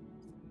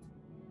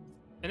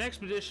 an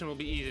expedition will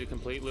be easy to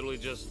complete. Literally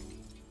just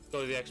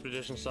go to the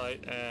expedition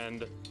site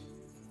and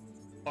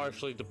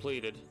partially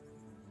depleted.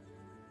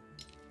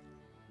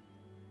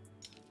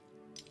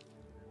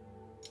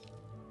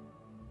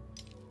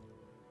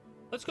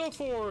 Let's go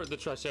for the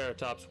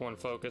Triceratops one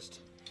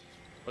focused.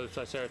 Or the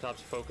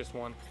Triceratops focused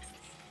one.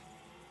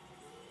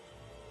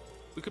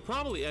 We could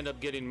probably end up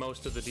getting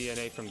most of the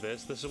DNA from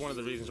this. This is one of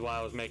the reasons why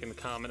I was making the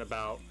comment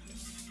about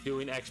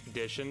doing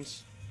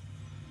expeditions,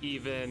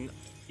 even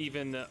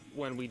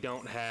when we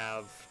don't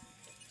have,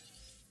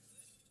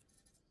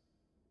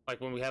 like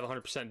when we have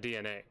 100%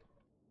 DNA.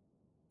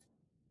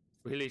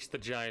 Release the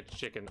giant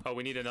chicken. Oh,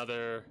 we need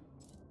another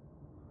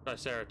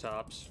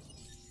Triceratops.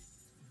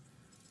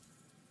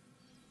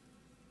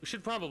 We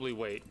should probably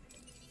wait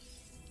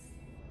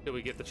till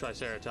we get the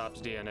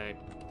Triceratops DNA.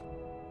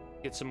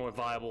 Get some more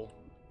viable,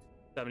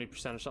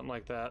 70% or something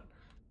like that.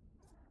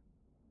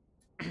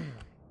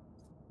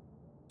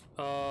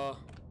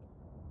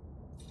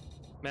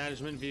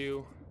 Management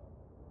view.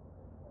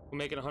 We'll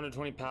make it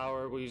 120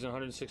 power. We're using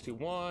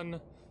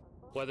 161.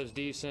 Weather's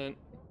decent.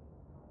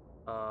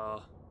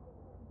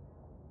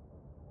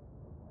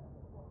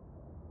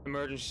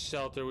 Emergency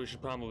shelter. We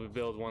should probably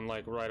build one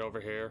like right over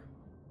here,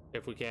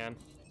 if we can.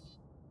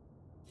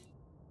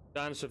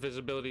 Dinosaur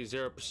visibility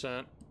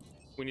 0%.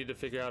 We need to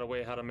figure out a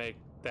way how to make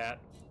that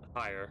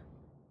higher.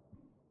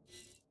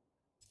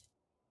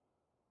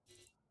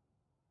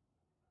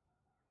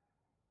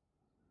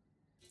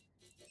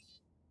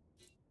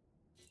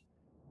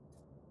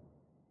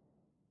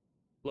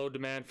 Low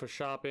demand for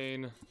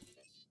shopping.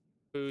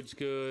 Food's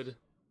good.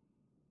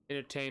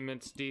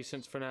 Entertainment's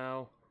decent for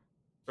now.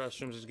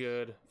 Restrooms is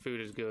good. Food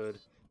is good.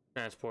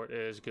 Transport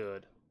is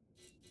good.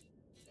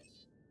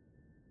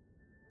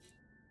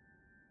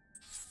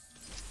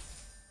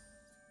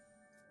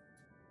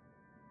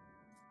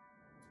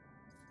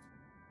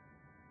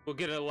 We'll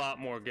get a lot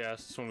more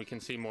guests when we can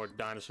see more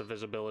dinosaur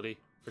visibility,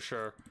 for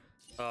sure.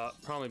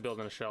 Probably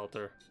building a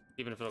shelter,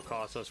 even if it'll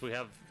cost us. We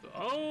have...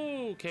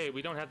 Okay,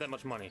 we don't have that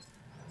much money.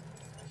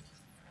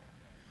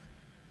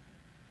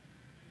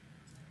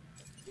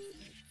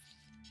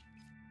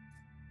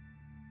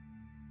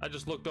 I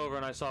just looked over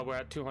and I saw we're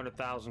at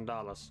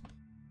 $200,000.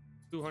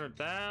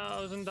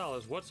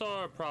 $200,000. What's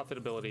our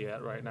profitability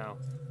at right now?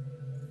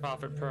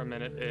 Profit per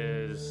minute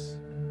is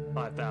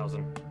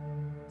 5,000.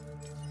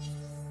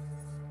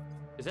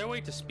 Is there a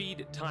way to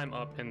speed time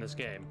up in this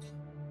game?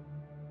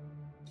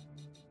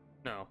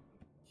 No.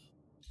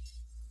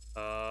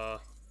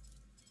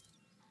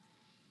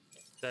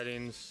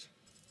 Settings.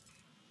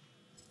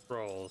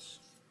 Scrolls.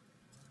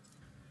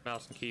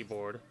 Mouse and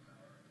keyboard.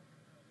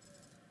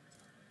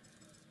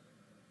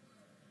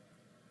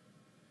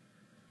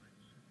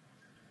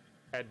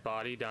 Head,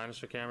 body,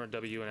 dinosaur camera,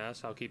 W and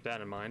S. I'll keep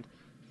that in mind.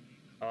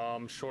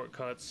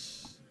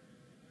 Shortcuts.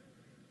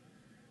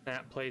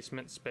 Snap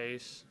placement,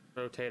 space.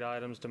 Rotate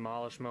items,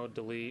 demolish mode,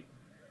 delete.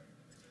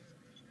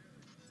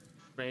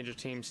 Ranger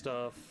team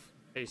stuff.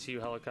 ACU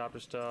helicopter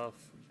stuff.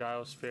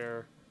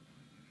 Gyrosphere.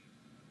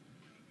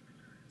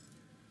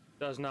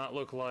 Does not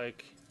look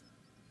like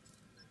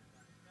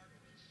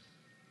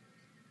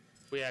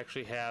we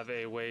actually have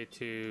a way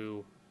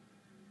to...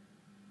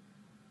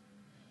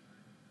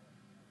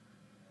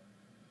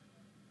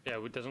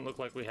 Yeah, it doesn't look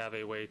like we have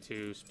a way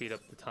to speed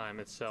up the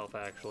time itself,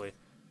 actually.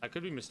 I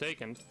could be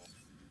mistaken.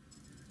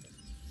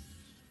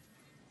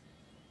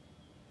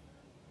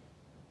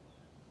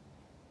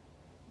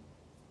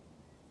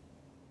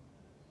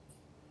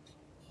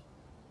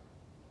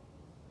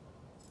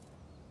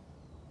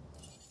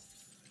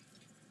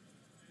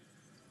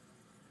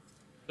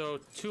 So,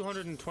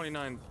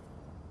 $229,000.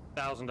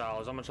 I'm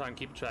gonna try and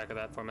keep track of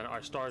that for a minute.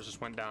 Our stars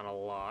just went down a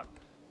lot.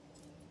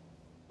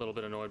 A little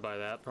bit annoyed by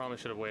that. Probably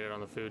should have waited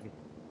on the food and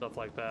stuff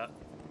like that.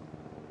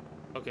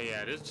 Okay,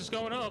 yeah, it is just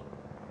going up.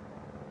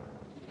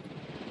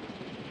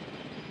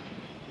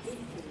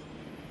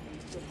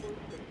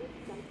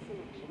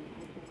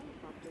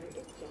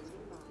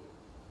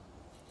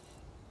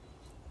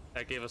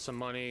 That gave us some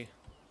money.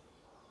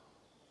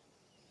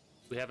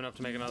 We have enough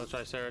to make another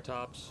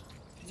Triceratops.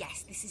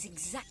 Yes, this is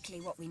exactly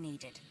what we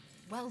needed.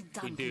 Well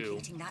done We do.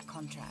 completing that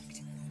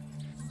contract.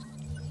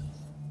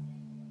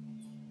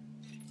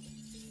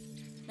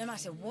 No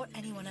matter what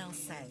anyone else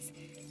says,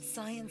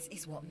 science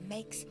is what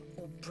makes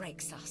or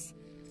breaks us.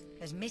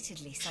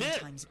 Admittedly,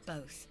 sometimes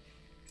both.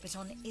 But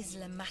on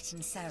Isla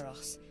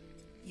Matanceros,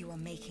 you are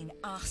making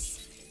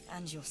us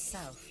and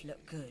yourself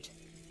look good.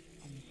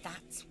 And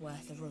that's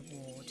worth a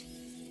reward.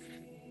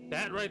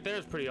 That right there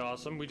is pretty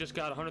awesome. We just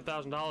got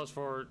 $100,000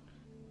 for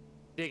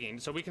digging,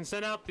 so we can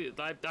send out the...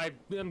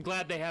 I'm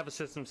glad they have a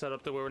system set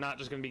up to where we're not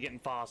just going to be getting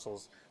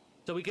fossils.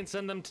 So we can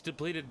send them to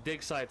depleted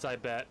dig sites, I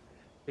bet,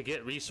 to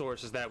get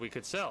resources that we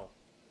could sell.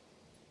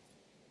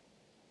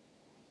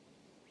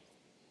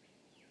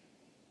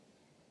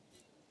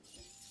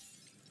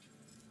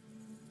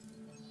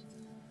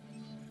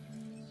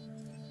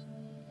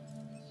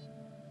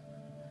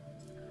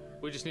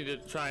 We just need to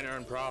try and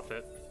earn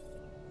profit.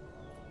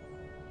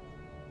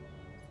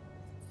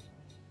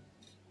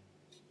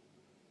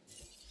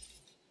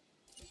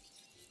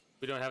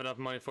 We don't have enough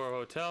money for a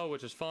hotel,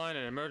 which is fine.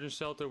 An emergency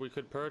shelter we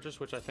could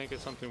purchase, which I think is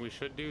something we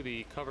should do.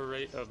 The cover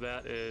rate of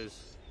that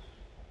is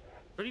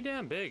pretty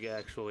damn big,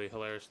 actually,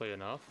 hilariously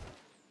enough.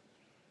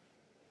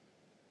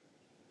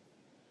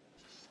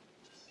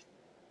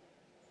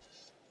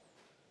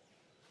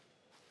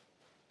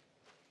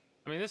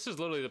 I mean, this is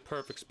literally the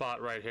perfect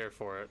spot right here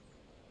for it.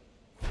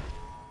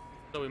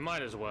 So we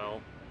might as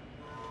well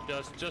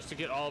Just to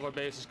get all of our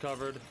bases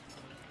covered.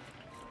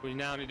 We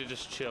now need to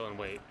just chill and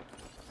wait.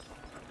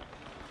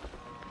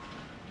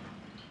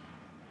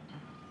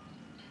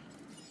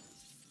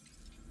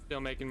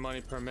 Still making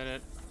money per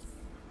minute.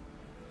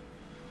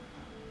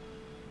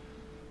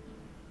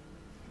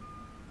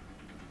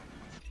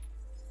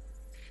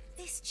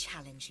 This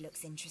challenge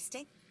looks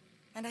interesting,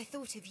 and I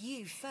thought of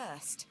you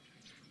first.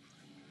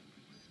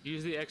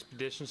 Use the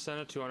expedition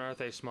center to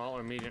unearth a small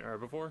or medium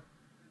herbivore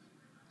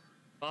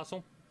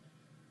fossil.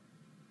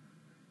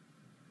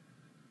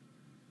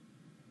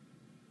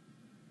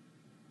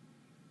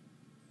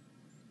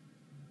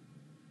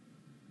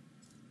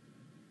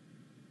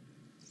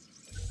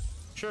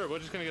 Sure, we're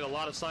just gonna get a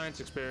lot of science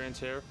experience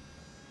here.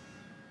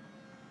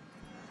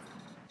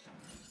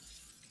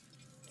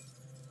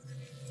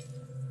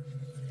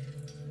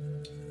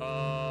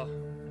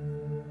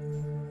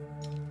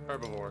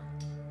 Herbivore.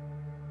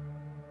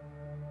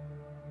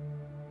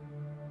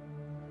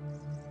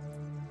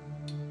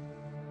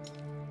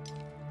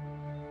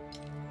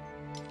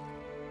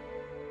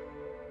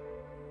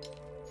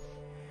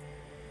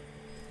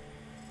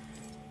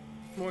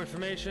 More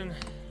information.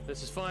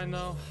 This is fine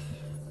though.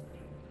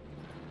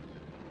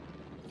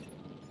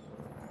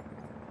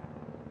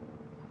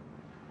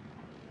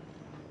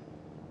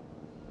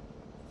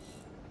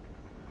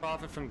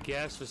 Profit from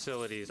gas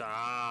facilities.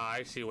 Ah,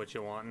 I see what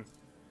you're wanting.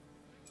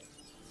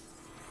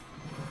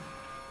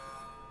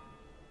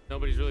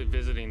 Nobody's really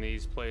visiting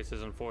these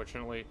places,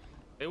 unfortunately.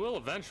 They will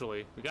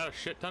eventually. We got a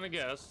shit ton of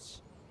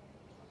guests.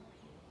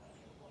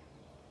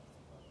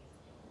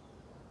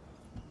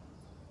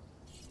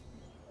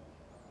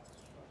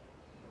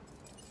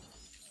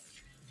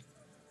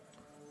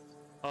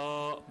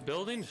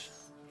 Buildings?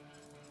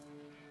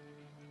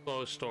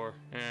 Clothes store.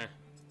 Eh.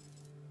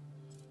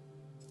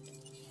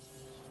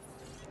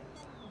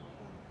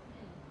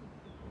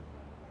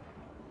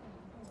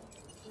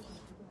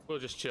 We'll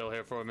just chill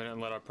here for a minute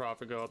and let our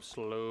profit go up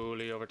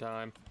slowly over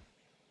time.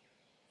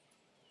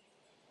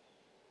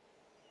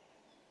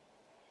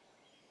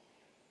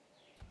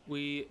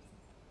 We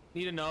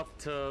need enough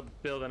to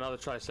build another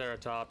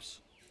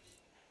Triceratops.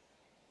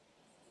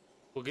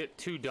 We'll get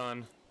 2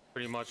 done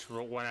pretty much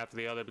one after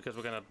the other because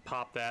we're gonna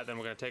pop that, then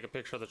we're gonna take a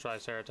picture of the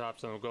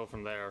Triceratops, and we'll go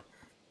from there.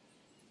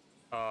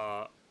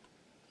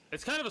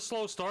 It's kind of a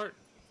slow start,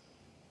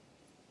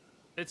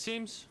 it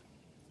seems.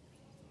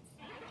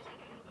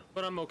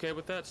 But I'm okay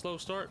with that slow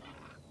start.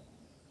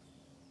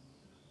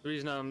 The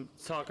reason I'm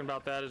talking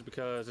about that is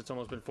because it's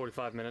almost been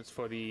 45 minutes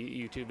for the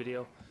YouTube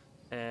video.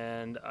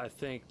 And I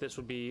think this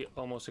would be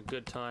almost a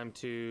good time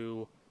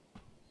to,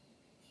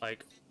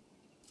 like,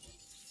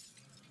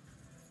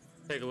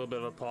 take a little bit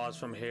of a pause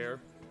from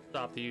here,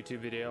 stop the YouTube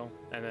video,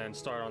 and then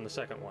start on the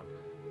second one.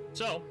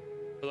 So,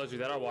 for those of you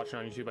that are watching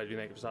on YouTube, I do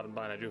thank you for stopping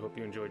by, and I do hope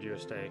you enjoyed your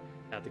stay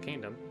at the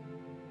Kingdom.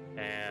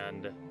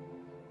 And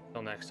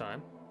until next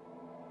time,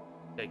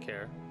 take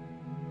care,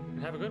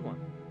 and have a good one.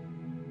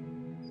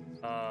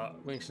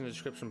 Links in the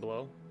description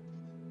below.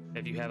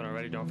 If you haven't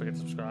already, don't forget to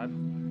subscribe.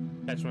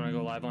 That's when I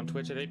go live on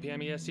Twitch at 8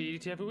 p.m.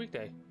 EST every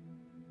weekday.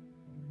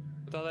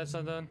 With all that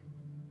said done,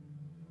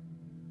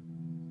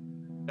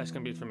 that's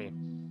gonna be it for me.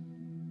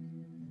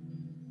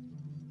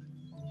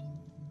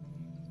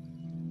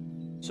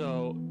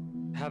 So,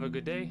 have a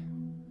good day,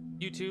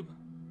 YouTube.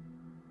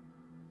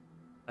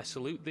 I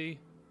salute thee.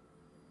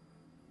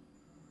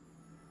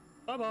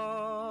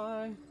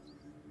 Bye-bye.